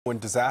When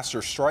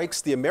disaster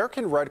strikes, the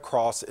American Red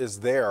Cross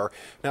is there.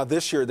 Now,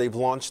 this year, they've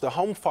launched the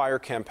Home Fire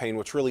campaign,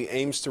 which really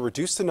aims to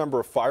reduce the number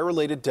of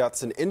fire-related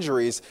deaths and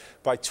injuries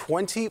by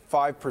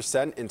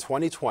 25% in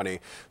 2020.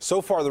 So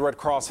far, the Red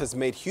Cross has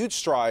made huge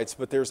strides,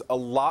 but there's a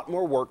lot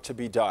more work to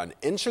be done.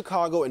 In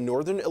Chicago and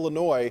northern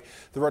Illinois,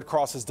 the Red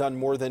Cross has done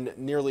more than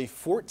nearly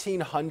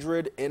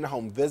 1,400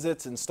 in-home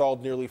visits,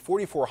 installed nearly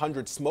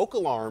 4,400 smoke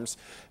alarms,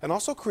 and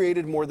also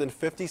created more than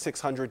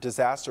 5,600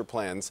 disaster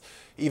plans,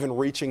 even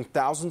reaching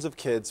thousands of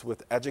kids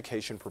with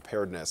education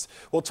preparedness.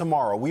 Well,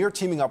 tomorrow we are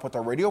teaming up with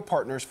our radio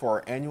partners for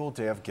our annual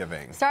Day of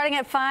Giving. Starting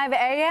at 5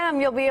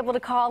 a.m., you'll be able to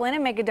call in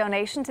and make a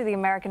donation to the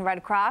American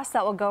Red Cross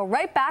that will go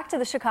right back to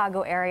the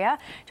Chicago area.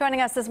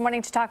 Joining us this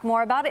morning to talk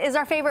more about it is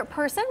our favorite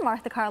person,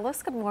 Martha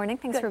Carlos. Good morning.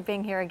 Thanks for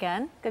being here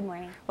again. Good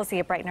morning. We'll see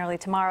you bright and early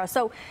tomorrow.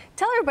 So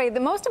tell everybody,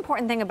 the most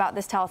important thing about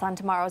this telethon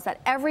tomorrow is that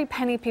every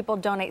penny people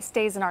donate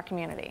stays in our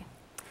community.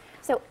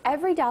 So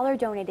every dollar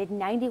donated,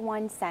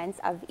 91 cents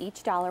of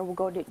each dollar will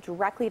go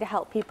directly to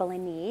help people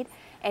in need,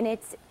 and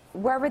it's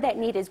wherever that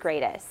need is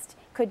greatest.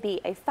 Could be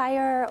a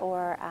fire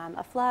or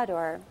a flood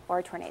or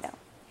a tornado.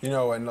 You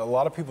know, and a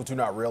lot of people do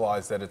not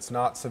realize that it's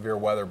not severe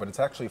weather, but it's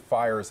actually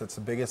fires that's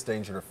the biggest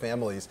danger to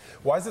families.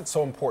 Why is it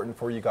so important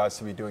for you guys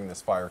to be doing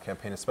this fire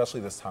campaign, especially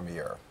this time of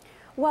year?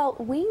 Well,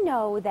 we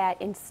know that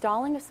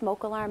installing a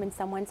smoke alarm in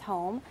someone's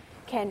home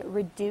can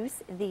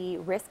reduce the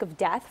risk of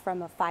death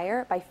from a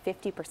fire by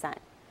 50%.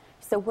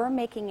 So we're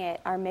making it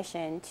our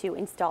mission to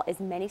install as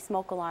many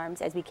smoke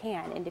alarms as we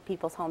can into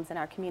people's homes in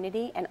our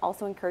community, and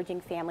also encouraging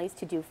families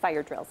to do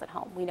fire drills at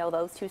home. We know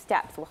those two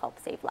steps will help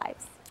save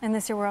lives. And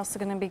this year we're also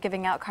going to be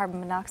giving out carbon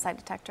monoxide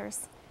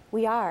detectors.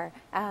 We are.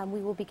 We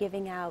will be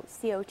giving out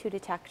CO2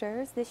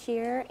 detectors this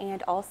year,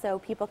 and also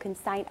people can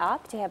sign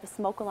up to have a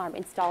smoke alarm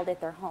installed at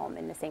their home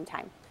in the same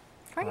time.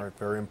 Great. All right,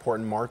 very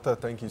important. Martha,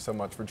 thank you so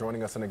much for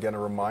joining us. And again, a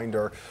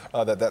reminder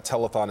that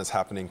telethon is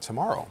happening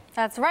tomorrow.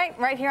 That's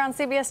right here on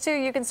CBS 2.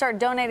 You can start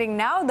donating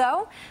now,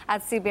 though,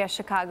 at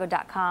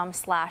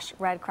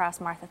cbschicago.com/Red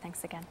Cross. Martha,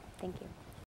 thanks again. Thank you.